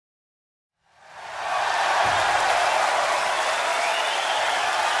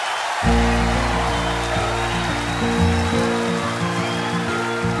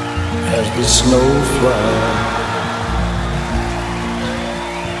as the snow flies.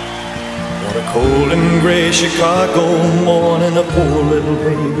 On a cold and gray Chicago morning, a poor little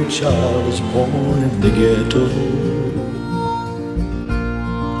baby child is born in the ghetto.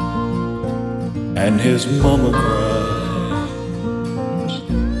 And his mama cries,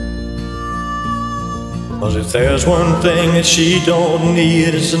 'cause if there's one thing that she don't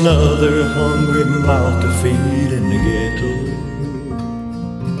need, it's another hungry mouth to feed in the ghetto.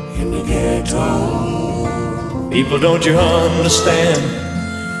 In the ghetto. People, don't you understand?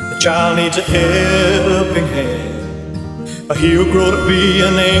 The child needs a helping hand, or he'll grow to be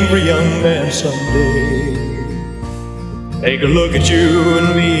an angry young man someday. Take a look at you and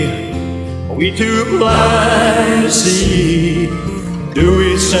me. Are we too blind to see? Do we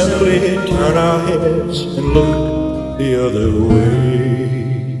simply turn our heads and look the other way?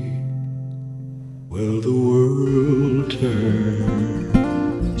 Well, the world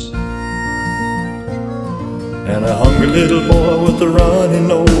turns, and a hungry little boy with a runny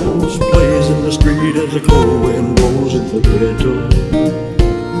nose plays in the street as the cold wind blows in the ghetto.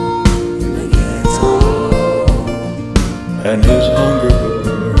 In the ghetto. And his hunger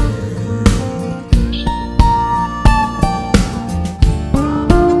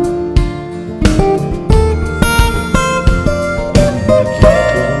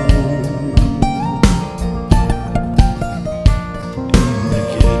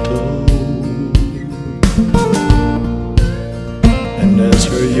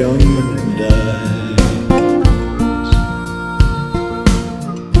young man died.